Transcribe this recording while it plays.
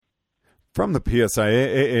From the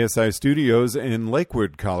PSIA ASI studios in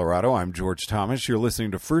Lakewood, Colorado, I'm George Thomas. You're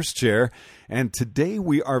listening to First Chair, and today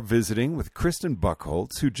we are visiting with Kristen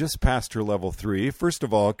Buchholz, who just passed her Level 3. First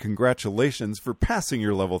of all, congratulations for passing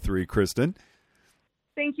your Level 3, Kristen.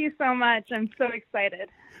 Thank you so much. I'm so excited.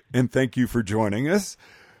 And thank you for joining us.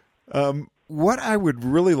 What I would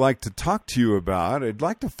really like to talk to you about, I'd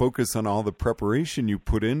like to focus on all the preparation you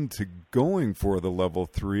put into going for the Level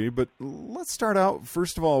 3, but let's start out,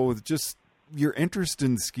 first of all, with just your interest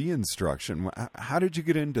in ski instruction. How did you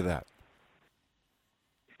get into that?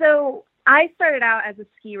 So I started out as a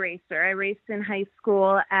ski racer. I raced in high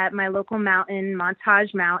school at my local mountain,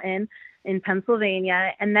 Montage Mountain in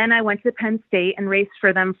Pennsylvania, and then I went to Penn State and raced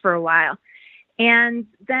for them for a while. And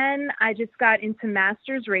then I just got into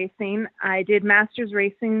masters racing. I did masters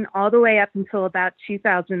racing all the way up until about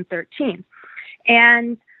 2013.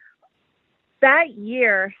 And that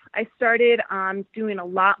year, I started doing a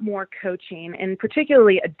lot more coaching, and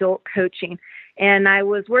particularly adult coaching. And I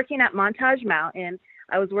was working at Montage Mountain.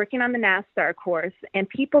 I was working on the NASTAR course, and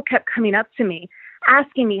people kept coming up to me,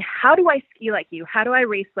 asking me, how do I ski like you? How do I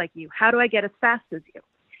race like you? How do I get as fast as you?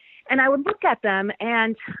 And I would look at them,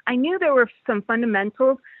 and I knew there were some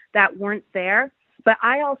fundamentals that weren't there, but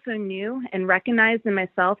I also knew and recognized in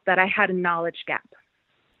myself that I had a knowledge gap.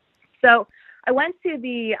 So I went to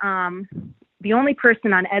the only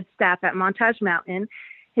person on Ed's staff at Montage Mountain.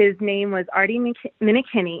 His name was Artie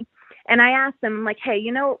Minichini. And I asked him, like, hey,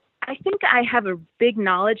 I think I have a big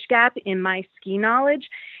knowledge gap in my ski knowledge,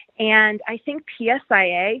 and I think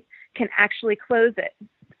PSIA can actually close it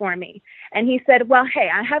for me. And he said, well, hey,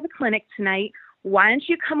 I have a clinic tonight. Why don't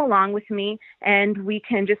you come along with me and we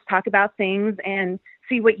can just talk about things and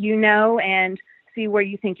see what you know and see where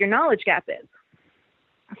you think your knowledge gap is.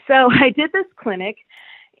 So I did this clinic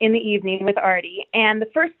in the evening with Artie, and the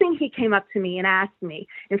first thing he came up to me and asked me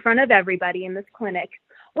in front of everybody in this clinic,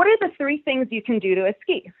 what are the 3 things you can do to a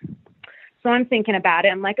ski? So I'm thinking about it.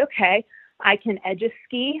 I'm like, okay, I can edge a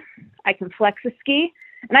ski, I can flex a ski,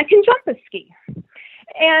 and I can jump a ski.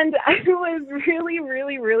 And I was really,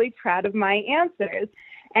 really, really proud of my answers.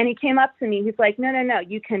 And he came up to me. He's like, no,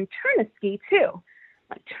 you can turn a ski too. I'm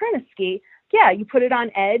like, turn a ski? Yeah, you put it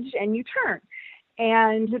on edge and you turn.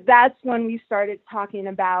 And that's when we started talking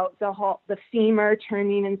about the femur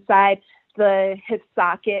turning inside the hip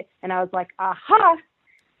socket. And I was like, aha,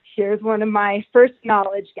 here's one of my first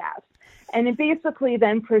knowledge gaps. And it basically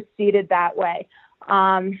then proceeded that way.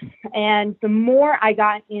 And the more I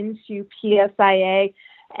got into PSIA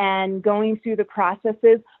and going through the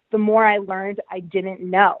processes, the more I learned I didn't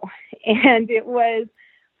know. And it was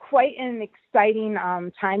quite an exciting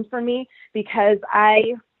time for me because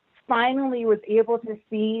I finally was able to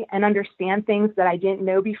see and understand things that I didn't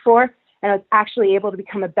know before. And I was actually able to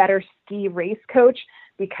become a better ski race coach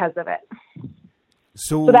because of it.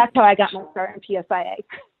 So that's how I got my start in PSIA.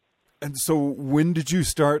 And so when did you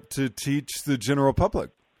start to teach the general public?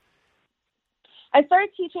 I started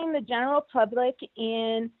teaching the general public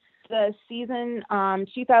in the season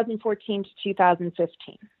 2014 to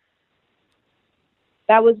 2015.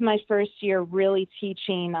 That was my first year really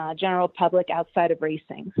teaching general public outside of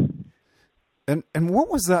racing. And what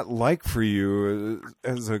was that like for you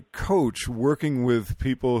as a coach, working with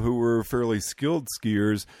people who were fairly skilled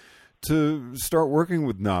skiers to start working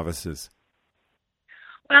with novices?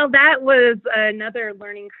 Well, that was another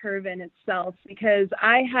learning curve in itself because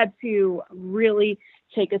I had to really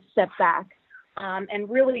take a step back and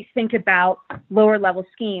really think about lower level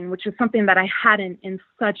skiing, which is something that I hadn't in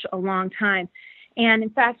such a long time. And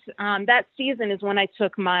in fact, that season is when I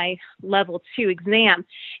took my level 2 exam,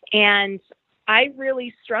 and I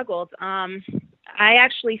really struggled. I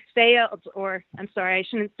actually failed, or I'm sorry, I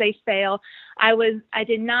shouldn't say fail. I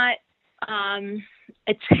did not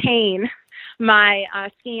attain my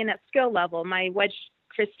skiing at skill level, my wedge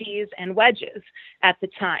Christies and wedges at the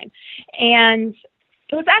time. And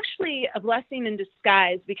it was actually a blessing in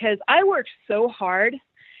disguise because I worked so hard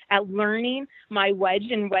at learning my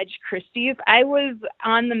wedge and wedge Christies. I was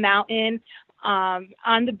on the mountain, on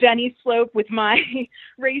the Benny slope with my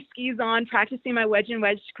race skis on, practicing my wedge and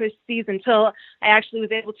wedge Christies until I actually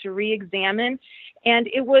was able to re-examine. And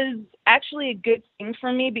it was actually a good thing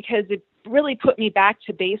for me because it really put me back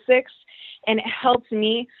to basics, and it helped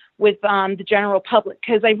me with the general public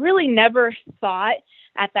because I really never thought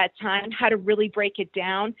at that time how to really break it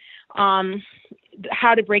down,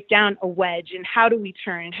 how to break down a wedge and how do we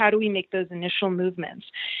turn and how do we make those initial movements.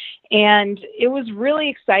 And it was really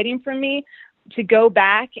exciting for me to go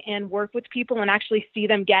back and work with people and actually see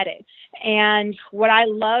them get it. And what I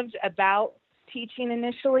loved about teaching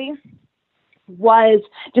initially was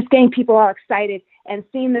just getting people all excited and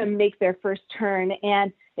seeing them make their first turn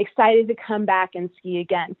and excited to come back and ski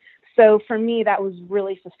again. So for me, that was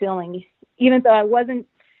really fulfilling. Even though I wasn't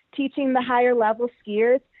teaching the higher level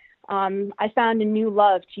skiers, I found a new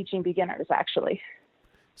love teaching beginners, actually.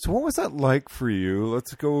 So what was that like for you?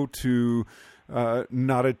 Let's go to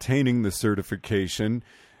not attaining the certification.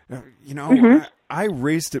 I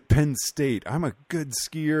raced at Penn State. I'm a good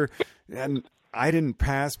skier, and I didn't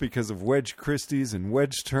pass because of wedge Christies and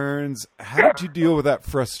wedge turns. How did you deal with that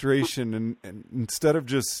frustration? And instead of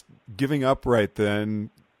just giving up right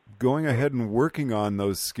then, going ahead and working on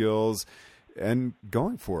those skills and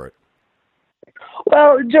going for it?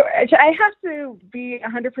 Well, George, I have to be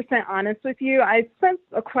 100% honest with you. I spent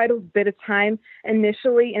quite a bit of time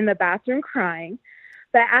initially in the bathroom crying,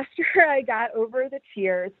 but after I got over the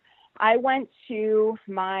tears, I went to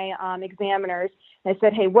my examiners and I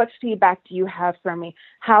said, hey, what feedback do you have for me?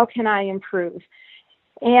 How can I improve?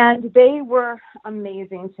 And they were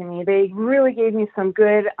amazing to me. They really gave me some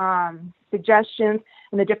good suggestions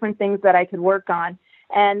and the different things that I could work on.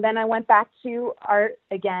 And then I went back to Art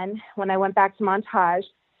again when I went back to Montage,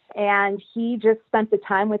 and he just spent the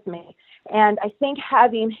time with me. And I think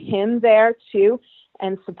having him there too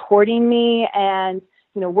and supporting me and,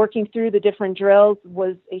 working through the different drills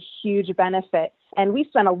was a huge benefit. And we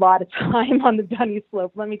spent a lot of time on the bunny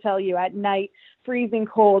slope, let me tell you, at night, freezing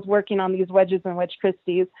cold, working on these wedges and wedge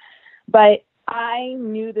Christies. But I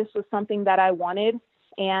knew this was something that I wanted,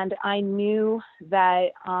 and I knew that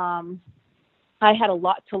I had a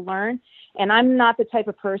lot to learn. And I'm not the type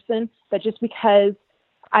of person that just because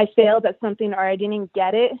I failed at something or I didn't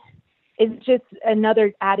get it, it's just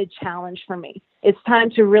another added challenge for me. It's time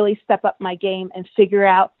to really step up my game and figure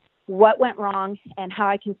out what went wrong and how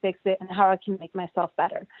I can fix it and how I can make myself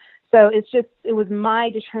better. So it was my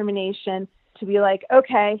determination to be like,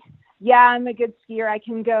 okay, yeah, I'm a good skier. I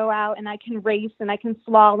can go out and I can race and I can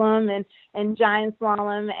slalom and giant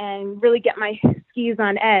slalom and really get my skis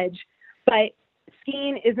on edge. But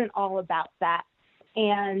skiing isn't all about that.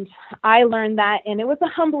 And I learned that, and it was a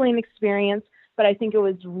humbling experience, but I think it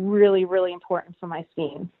was really, really important for my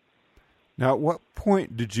skiing. Now, at what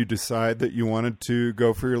point did you decide that you wanted to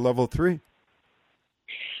go for your level 3?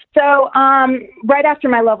 So right after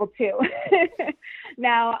my level 2.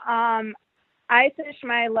 Now, I finished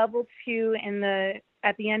my level 2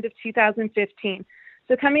 at the end of 2015.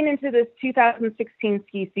 So coming into this 2016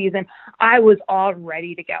 ski season, I was all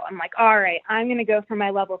ready to go. I'm like, all right, I'm going to go for my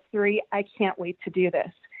level 3. I can't wait to do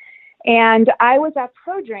this. And I was at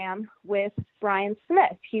Prodram with Brian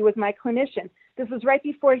Smith. He was my clinician. This was right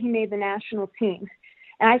before he made the national team.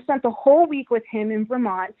 And I spent the whole week with him in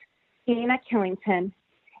Vermont, skiing at Killington.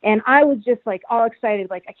 And I was just like all excited,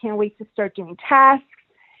 like I can't wait to start doing tasks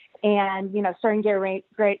and, starting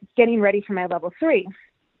getting ready for my level 3.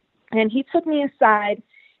 And he took me aside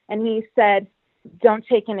and he said, don't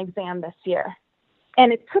take an exam this year.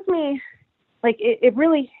 And it took me, like, it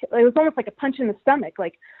was almost like a punch in the stomach.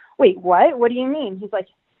 Like, wait, what? What do you mean? He's like,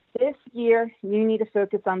 this year you need to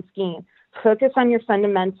focus on skiing. Focus on your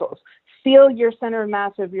fundamentals. Feel your center of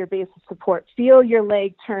mass over your base of support. Feel your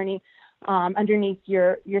leg turning underneath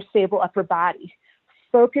your stable upper body.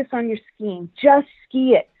 Focus on your skiing. Just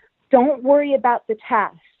ski it. Don't worry about the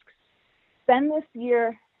tasks. Spend this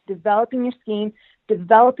year developing your skiing,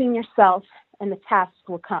 developing yourself, and the tasks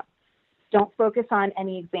will come. Don't focus on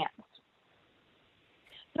any exams.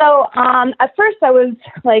 So at first I was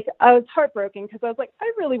heartbroken because I was like,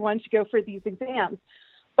 I really want to go for these exams.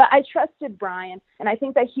 But I trusted Brian, and I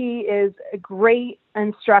think that he is a great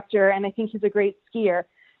instructor, and I think he's a great skier.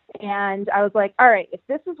 And I was like, all right, if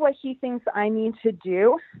this is what he thinks I need to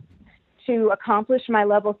do to accomplish my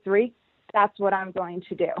level 3, that's what I'm going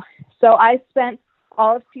to do. So I spent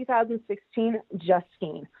all of 2016 just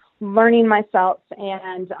skiing, learning myself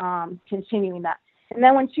and continuing that. And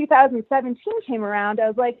then when 2017 came around, I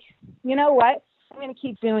was like, you know what? I'm going to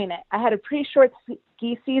keep doing it. I had a pretty short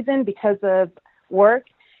ski season because of work,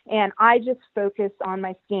 and I just focused on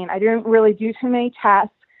my skiing. I didn't really do too many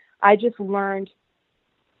tasks. I just learned,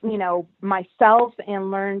 myself and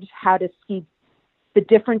learned how to ski the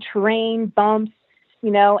different terrain, bumps,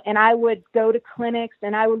 and I would go to clinics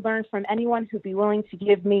and I would learn from anyone who'd be willing to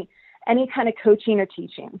give me any kind of coaching or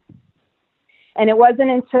teaching. And it wasn't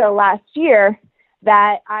until last year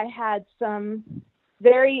that I had some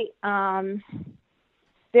very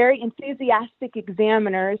enthusiastic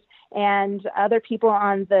examiners and other people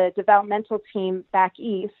on the developmental team back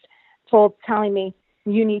east telling me,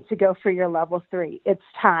 you need to go for your level 3. It's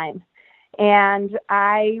time. And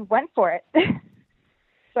I went for it.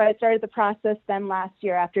 So I started the process then last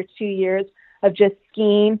year after 2 years of just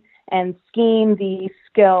skiing and skiing the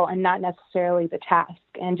skill and not necessarily the task,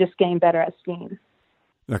 and just getting better at skiing.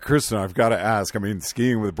 Now, Kristen, I've got to ask, I mean,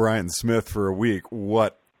 skiing with Brian Smith for a week,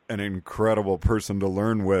 what an incredible person to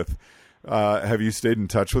learn with. Have you stayed in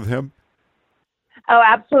touch with him? Oh,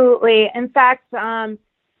 absolutely. In fact,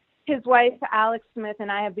 his wife, Alex Smith,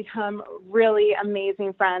 and I have become really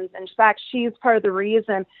amazing friends. In fact, she's part of the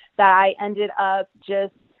reason that I ended up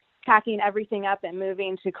just packing everything up and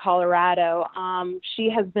moving to Colorado. She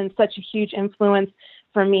has been such a huge influence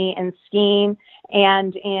for me in skiing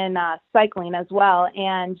and in cycling as well.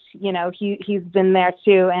 And, you know, he's been there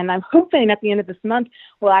too. And I'm hoping at the end of this month,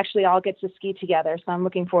 we'll actually all get to ski together. So I'm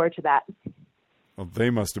looking forward to that. Well, they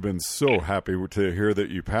must have been so happy to hear that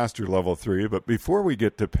you passed your level 3. But before we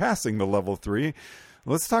get to passing the level 3,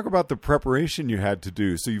 let's talk about the preparation you had to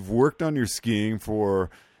do. So you've worked on your skiing for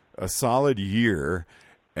a solid year.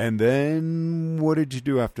 And then what did you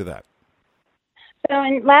do after that? So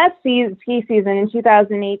in last ski season in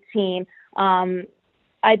 2018,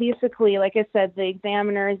 I basically, like I said, the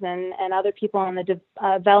examiners and other people on the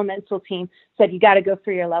developmental team said, you got to go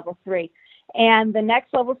for your level 3. And the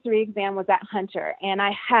next level 3 exam was at Hunter. And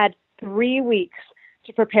I had 3 weeks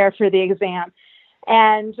to prepare for the exam.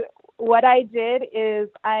 And what I did is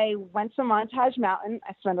I went to Montage Mountain.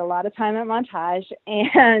 I spent a lot of time at Montage.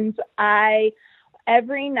 And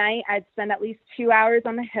every night I'd spend at least 2 hours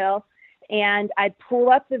on the hill. And I'd pull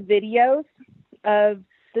up the videos of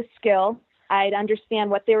the skill. I'd understand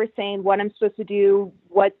what they were saying, what I'm supposed to do,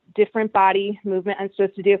 what different body movement I'm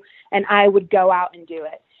supposed to do, and I would go out and do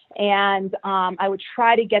it. And I would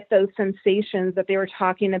try to get those sensations that they were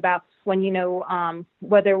talking about when, you know,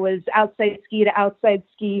 whether it was outside ski to outside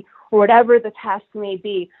ski or whatever the task may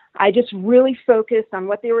be. I just really focused on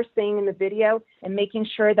what they were saying in the video and making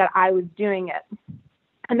sure that I was doing it.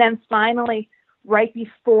 And then finally, right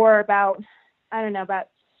before about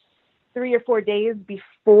 3 or 4 days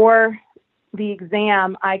before the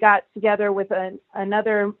exam, I got together with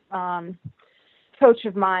another coach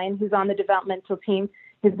of mine who's on the developmental team.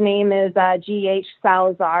 His name is G.H.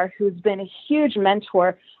 Salazar, who's been a huge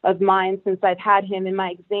mentor of mine since I've had him in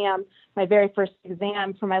my very first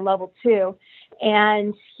exam for my level 2.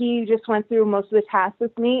 And he just went through most of the tasks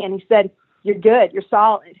with me, and he said, "You're good, you're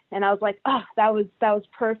solid." And I was like, "Oh, that was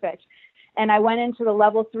perfect." And I went into the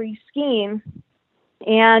level 3 skiing,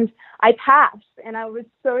 and I passed. And I was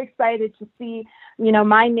so excited to see, you know,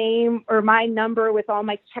 my name or my number with all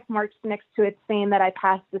my check marks next to it saying that I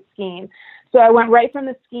passed the skiing. So I went right from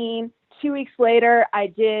the skiing. 2 weeks later, I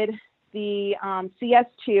did the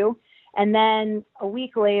CS2. And then a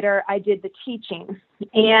week later, I did the teaching.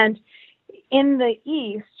 And in the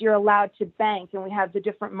East, you're allowed to bank, and we have the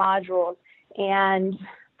different modules. And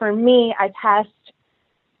for me, I passed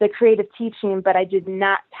the creative teaching, but I did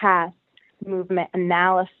not pass movement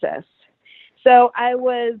analysis. So I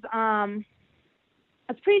was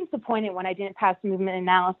pretty disappointed when I didn't pass movement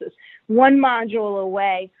analysis, one module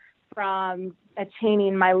away from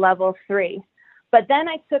attaining my level 3. But then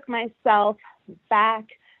I took myself back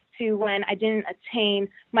to when I didn't attain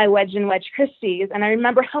my wedge and wedge Christies, and I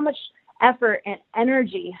remember how much effort and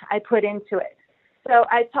energy I put into it. So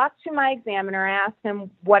I talked to my examiner. I asked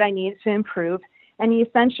him what I needed to improve. And he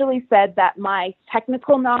essentially said that my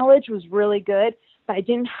technical knowledge was really good, but I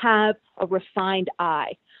didn't have a refined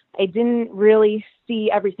eye. I didn't really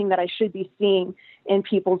see everything that I should be seeing in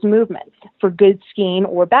people's movements for good skiing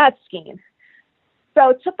or bad skiing. So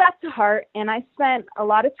I took that to heart, and I spent a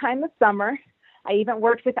lot of time this summer. I even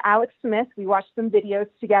worked with Alex Smith. We watched some videos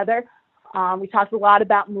together. We talked a lot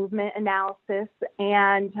about movement analysis,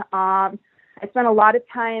 and I spent a lot of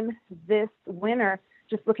time this winter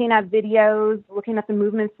just looking at videos, looking at the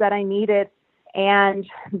movements that I needed. And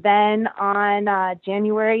then on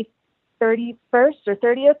January 31st or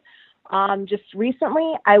 30th, just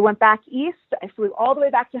recently, I went back east. I flew all the way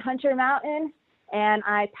back to Hunter Mountain, and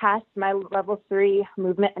I passed my level 3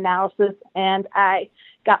 movement analysis, and I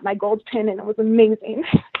got my gold pin, and it was amazing.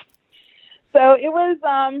 So it was,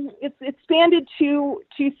 it spanned two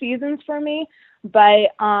seasons for me,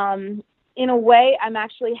 but in a way, I'm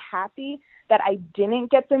actually happy that I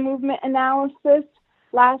didn't get the movement analysis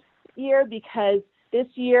last year, because this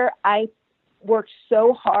year I worked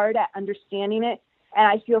so hard at understanding it, and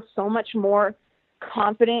I feel so much more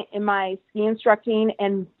confident in my ski instructing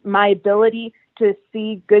and my ability to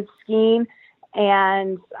see good skiing.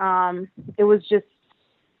 And it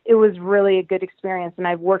was really a good experience, and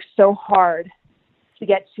I've worked so hard to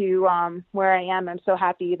get to where I am. I'm so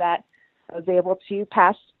happy that I was able to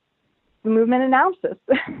pass the movement analysis.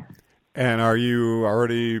 And are you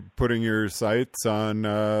already putting your sights on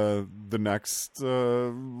the next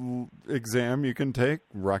exam you can take,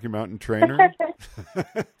 Rocky Mountain Trainer?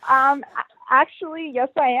 Actually, yes,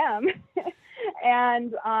 I am.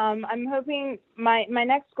 And I'm hoping my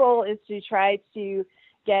next goal is to try to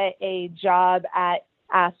get a job at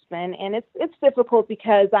Aspen. And it's difficult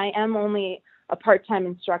because I am only a part-time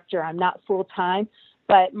instructor. I'm not full-time.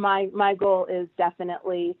 But my goal is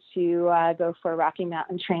definitely to go for a Rocky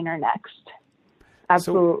Mountain Trainer next.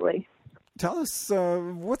 Absolutely. So tell us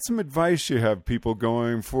what's some advice you have people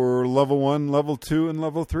going for level 1, level 2, and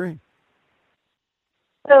level 3?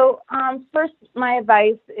 So first, my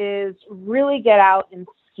advice is really get out and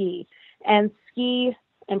ski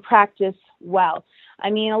and practice well. I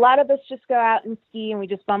mean, a lot of us just go out and ski and we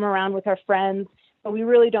just bum around with our friends, but we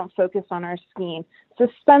really don't focus on our skiing. So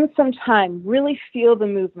spend some time, really feel the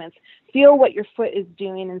movements, feel what your foot is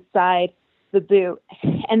doing inside the boot,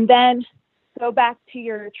 and then go back to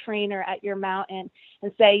your trainer at your mountain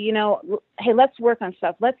and say, hey, let's work on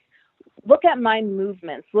stuff. Let's look at my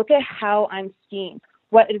movements. Look at how I'm skiing.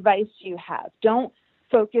 What advice do you have? Don't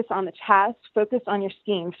focus on the task. Focus on your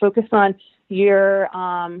skiing. Focus on your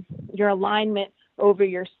alignment over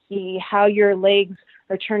your ski, how your legs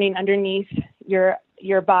are turning underneath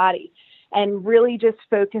your body, and really just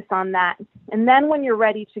focus on that. And then when you're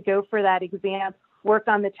ready to go for that exam, work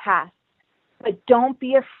on the task. But don't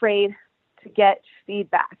be afraid to get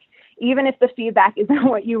feedback, even if the feedback isn't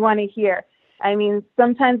what you want to hear. I mean,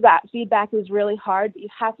 sometimes that feedback is really hard, but you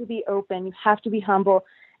have to be open, you have to be humble,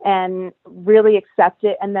 and really accept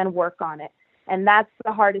it and then work on it. And that's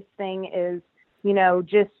the hardest thing is,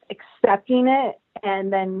 just accepting it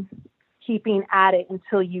and then keeping at it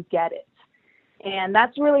until you get it. And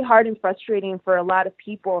that's really hard and frustrating for a lot of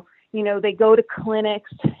people. They go to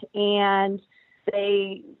clinics and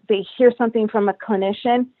they hear something from a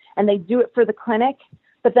clinician and they do it for the clinic,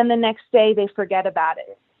 but then the next day they forget about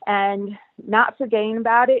it. And not forgetting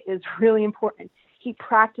about it is really important. Keep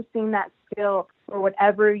practicing that skill or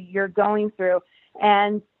whatever you're going through,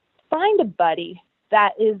 and find a buddy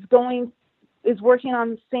that is working on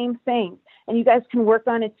the same thing, and you guys can work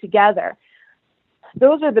on it together.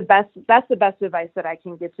 That's the best advice that I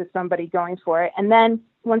can give to somebody going for it. And then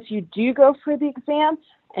once you do go for the exam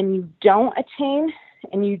and you don't attain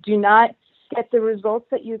and you do not get the results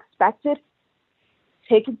that you expected,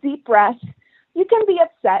 take a deep breath. You can be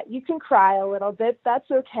upset. You can cry a little bit. That's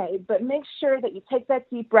okay. But make sure that you take that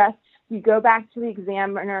deep breath. You go back to the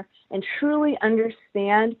examiner and truly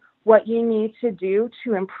understand what you need to do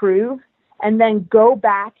to improve, and then go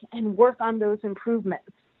back and work on those improvements.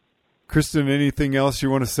 Kristen, anything else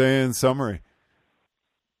you want to say in summary?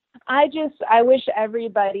 I wish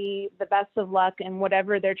everybody the best of luck in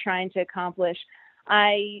whatever they're trying to accomplish.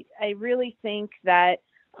 I really think that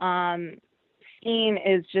skiing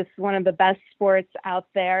is just one of the best sports out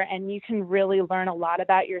there, and you can really learn a lot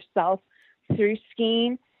about yourself through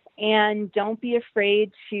skiing. And don't be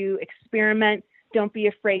afraid to experiment. Don't be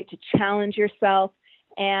afraid to challenge yourself,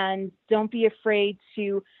 and don't be afraid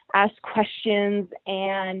to ask questions,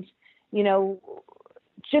 and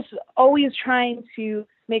just always trying to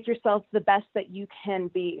make yourself the best that you can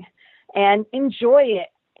be, and enjoy it,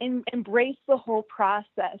 and embrace the whole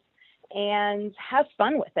process, and have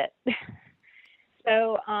fun with it.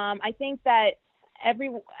 So I think that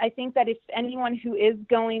if anyone who is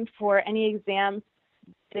going for any exams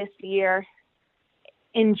this year,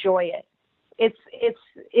 enjoy it.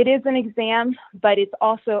 It is an exam, but it's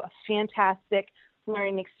also a fantastic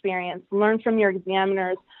learning experience. Learn from your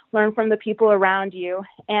examiners, learn from the people around you.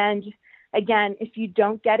 And again, if you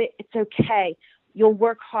don't get it, it's okay. You'll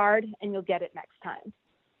work hard and you'll get it next time.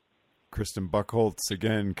 Kristen Buchholz,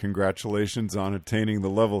 again, congratulations on attaining the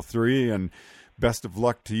level 3, and best of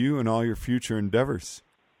luck to you in all your future endeavors.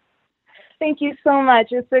 Thank you so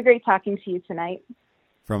much. It was so great talking to you tonight.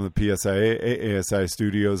 From the PSIA ASI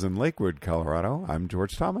studios in Lakewood, Colorado, I'm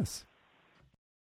George Thomas.